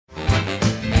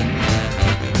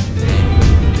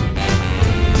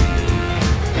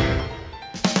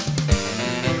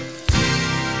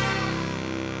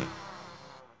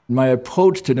My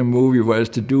approach to the movie was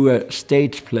to do a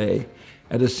stage play,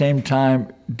 at the same time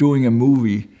doing a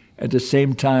movie, at the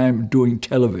same time doing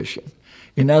television.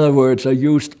 In other words, I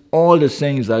used all the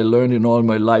things I learned in all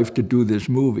my life to do this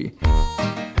movie.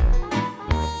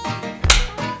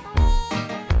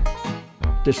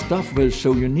 The stuff was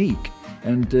so unique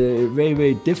and very,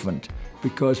 very different,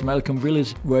 because Malcolm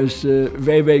Willis was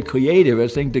very, very creative. I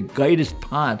think the greatest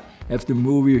part of the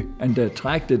movie, and that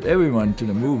attracted everyone to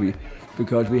the movie,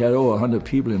 because we had over 100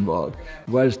 people involved,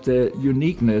 was the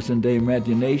uniqueness and the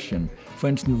imagination. For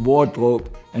instance, wardrobe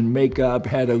and makeup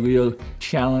had a real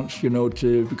challenge,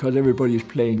 because everybody's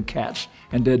playing cats,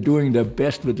 and they're doing their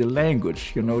best with the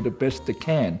language, the best they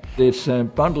can. It's a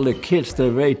bundle of kids, they're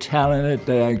very talented,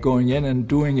 they are going in and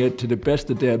doing it to the best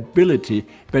of their ability,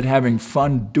 but having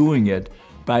fun doing it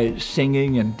by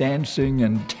singing and dancing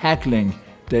and tackling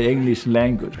the English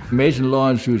language. Mason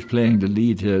Lawrence, who's playing the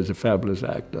lead here, is a fabulous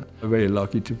actor. I'm very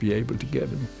lucky to be able to get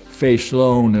him. Faye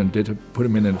Sloan, and put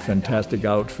him in a fantastic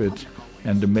outfit,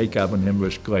 and the makeup on him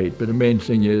was great. But the main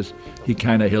thing is, he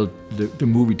kind of held the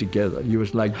movie together. He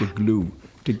was like the glue.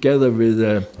 Together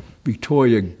with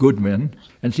Victoria Goodman,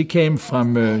 and she came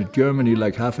from Germany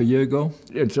like half a year ago.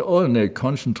 It's an ordinary,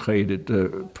 concentrated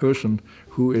person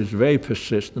who is very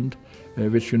persistent,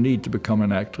 which you need to become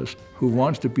an actress, who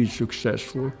wants to be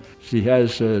successful. She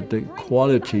has the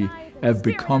quality of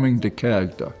becoming the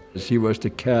character. She was the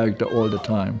character all the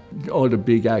time. All the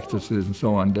big actresses and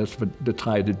so on, that's what they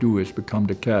try to do, is become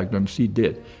the character, and she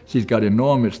did. She's got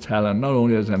enormous talent, not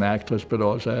only as an actress, but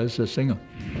also as a singer.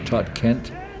 Todd Kent,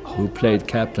 who played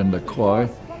Captain LaCroix,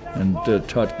 and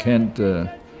Todd Kent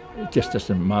just does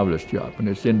a marvelous job, and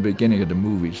it's in the beginning of the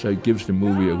movie, so it gives the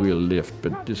movie a real lift,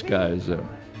 but this guy is a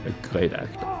great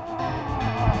actor.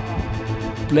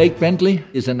 Blake Bentley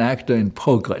is an actor in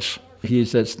progress.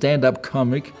 He's a stand-up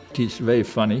comic. He's very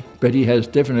funny, but he has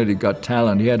definitely got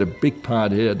talent. He had a big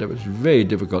part here that was very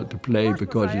difficult to play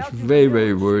because he's very,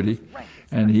 very wordy,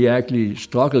 and he actually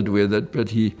struggled with it, but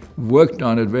he worked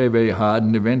on it very, very hard,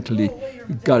 and eventually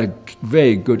got a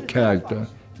very good character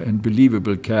and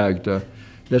believable character.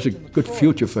 There's a good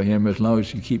future for him as long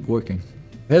as he keeps working.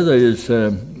 Heather is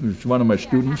one of my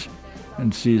students,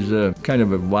 and she's kind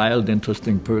of a wild,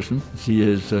 interesting person. She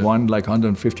has won like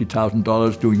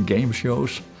 $150,000 doing game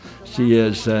shows. She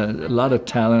has a lot of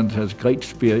talent, has great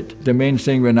spirit. The main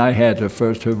thing when I had her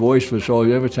first, her voice was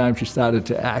always, every time she started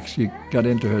to act, she got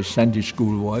into her Sunday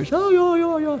school voice. Oh,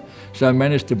 yeah. So I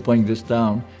managed to bring this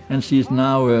down. And she's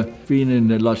now been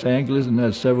in Los Angeles and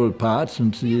has several parts,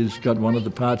 and she's got one of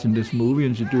the parts in this movie,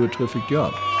 and she do a terrific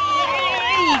job.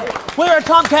 Where are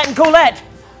Tomcat and Colette?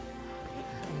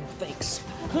 Thanks.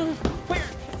 Where?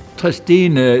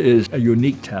 Tristan is a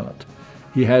unique talent.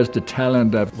 He has the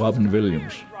talent of Robin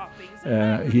Williams.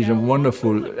 He's a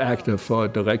wonderful actor for a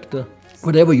director.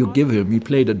 Whatever you give him, he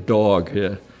played a dog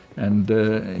here, and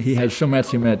he has so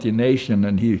much imagination,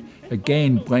 and he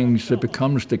again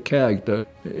becomes the character.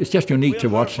 It's just unique to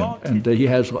watch him, and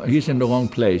he's in the wrong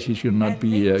place. He should not be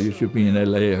here. He should be in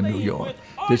LA or New York.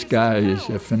 This guy is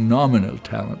a phenomenal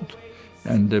talent,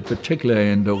 and particularly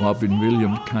in the Robin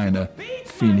Williams kind of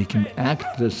thing. He can act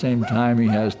at the same time. He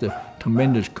has the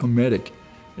tremendous comedic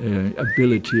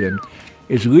ability, and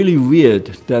it's really weird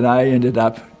that I ended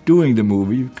up doing the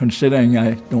movie, considering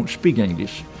I don't speak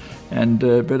English.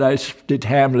 But I did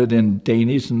Hamlet in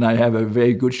Danish, and I have a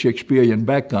very good Shakespearean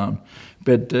background.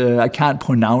 But I can't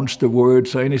pronounce the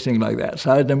words or anything like that.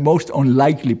 So I'm the most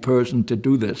unlikely person to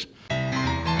do this.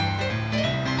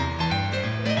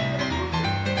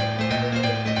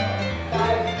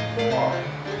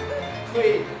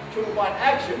 3, 2, 1,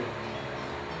 action.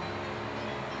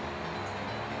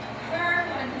 Her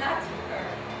or not her?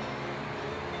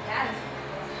 That is the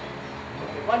question.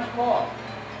 Okay, once more.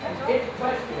 It's the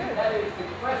question. That is the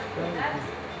question. That's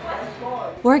the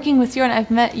question. Working with Jorn,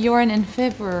 I've met Jorn in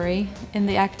February in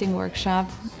the acting workshop,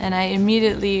 and I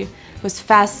immediately was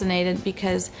fascinated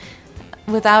because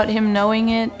without him knowing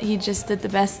it, he just did the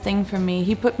best thing for me.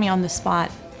 He put me on the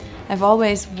spot. I've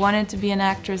always wanted to be an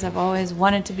actress, I've always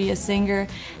wanted to be a singer,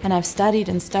 and I've studied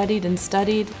and studied and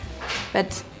studied,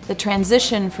 but the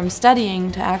transition from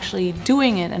studying to actually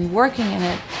doing it and working in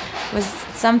it was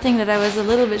something that I was a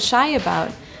little bit shy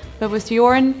about. But with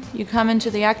Jorn, you come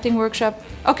into the acting workshop,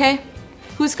 okay,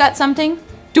 who's got something?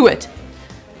 Do it.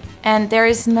 And there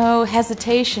is no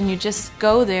hesitation, you just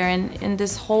go there, and in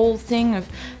this whole thing of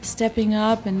stepping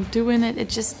up and doing it,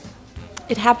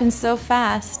 it happens so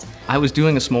fast. I was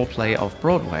doing a small play off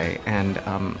Broadway, and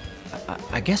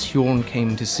I guess Jorn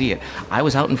came to see it. I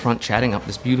was out in front chatting up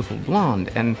this beautiful blonde,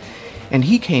 and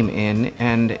he came in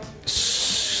and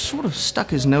sort of stuck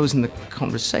his nose in the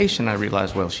conversation. I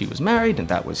realized, well, she was married, and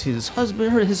that was his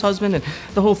husband, and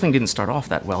the whole thing didn't start off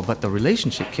that well, but the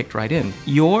relationship kicked right in.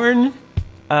 Jorn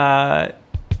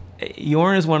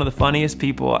is one of the funniest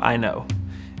people I know.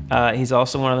 He's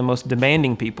also one of the most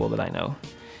demanding people that I know.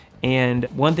 And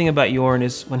one thing about Jorn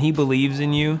is when he believes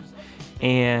in you,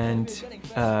 and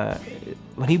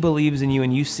when he believes in you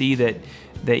and you see that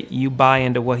you buy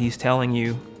into what he's telling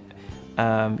you,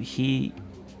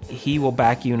 he will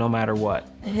back you no matter what.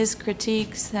 His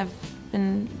critiques have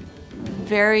been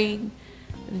very,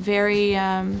 very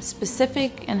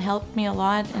specific and helped me a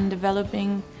lot in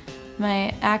developing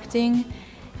my acting,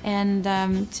 and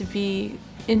to be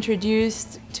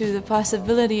introduced to the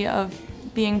possibility of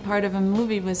being part of a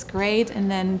movie was great, and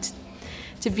then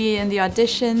to be in the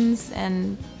auditions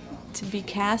and to be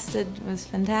casted was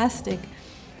fantastic.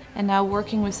 And now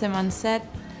working with him on set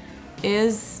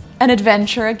is an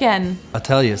adventure again. I'll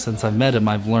tell you, since I've met him,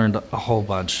 I've learned a whole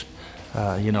bunch.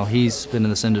 You know, he's been in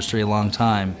this industry a long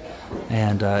time,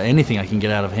 and anything I can get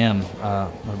out of him,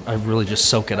 I really just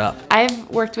soak it up. I've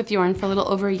worked with Jorn for a little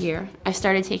over a year. I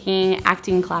started taking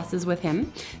acting classes with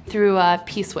him through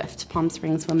P-Swift, Palm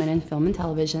Springs Women in Film and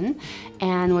Television,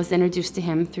 and was introduced to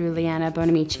him through Liana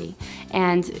Bonamici.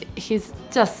 And he's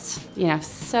just, you know,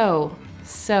 so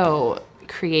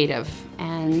creative,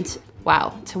 and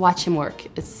wow, to watch him work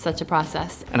is such a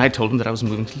process. And I told him that I was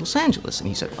moving to Los Angeles, and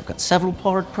he said, I've got several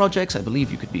projects I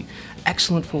believe you could be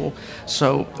excellent for.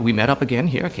 So we met up again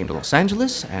here. I came to Los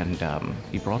Angeles, and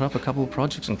he brought up a couple of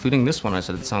projects, including this one. I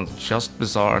said, it sounds just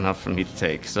bizarre enough for me to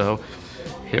take. So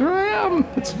here I am.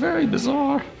 It's very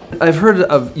bizarre. I've heard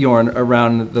of Jorn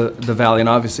around the Valley, and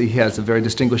obviously he has a very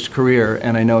distinguished career,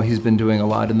 and I know he's been doing a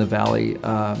lot in the Valley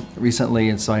recently,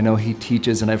 and so I know he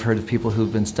teaches, and I've heard of people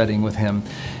who've been studying with him.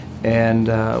 And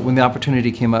when the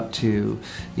opportunity came up to,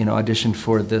 you know, audition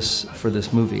for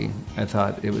this movie, I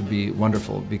thought it would be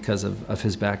wonderful because of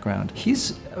his background.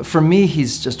 For me,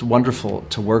 he's just wonderful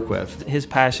to work with. His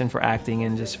passion for acting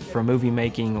and just for movie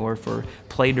making or for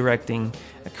play directing,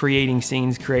 creating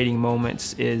scenes, creating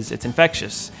moments, it's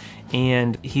infectious.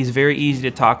 And he's very easy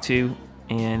to talk to,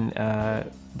 and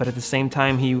but at the same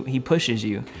time he pushes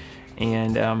you,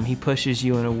 and he pushes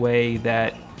you in a way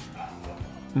that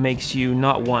makes you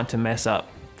not want to mess up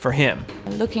for him.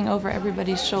 Looking over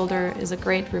everybody's shoulder is a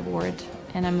great reward,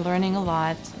 and I'm learning a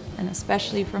lot, and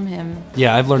especially from him.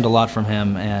 Yeah, I've learned a lot from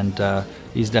him, and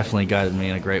he's definitely guided me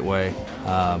in a great way.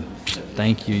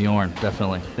 Thank you, Jorn,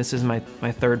 definitely. This is my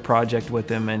third project with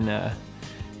him, and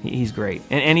he's great.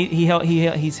 And he's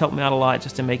helped me out a lot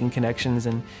just in making connections,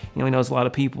 and you know, he knows a lot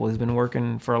of people. He's been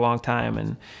working for a long time,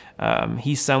 and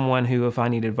he's someone who, if I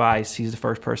need advice, he's the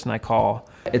first person I call.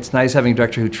 It's nice having a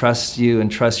director who trusts you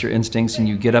and trusts your instincts, and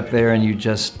you get up there and you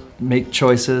just make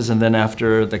choices, and then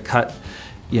after the cut,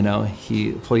 you know,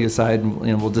 he pull you aside and,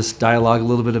 you know, we'll just dialogue a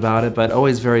little bit about it, but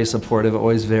always very supportive,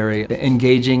 always very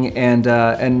engaging, and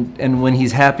when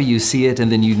he's happy, you see it,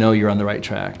 and then you know you're on the right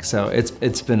track. So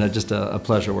it's been just a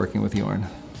pleasure working with Jorn.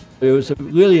 It was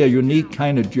really a unique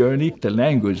kind of journey. The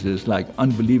language is like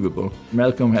unbelievable.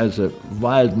 Malcolm has a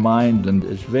wild mind and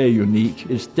is very unique.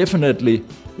 It's definitely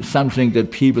something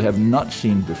that people have not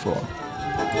seen before.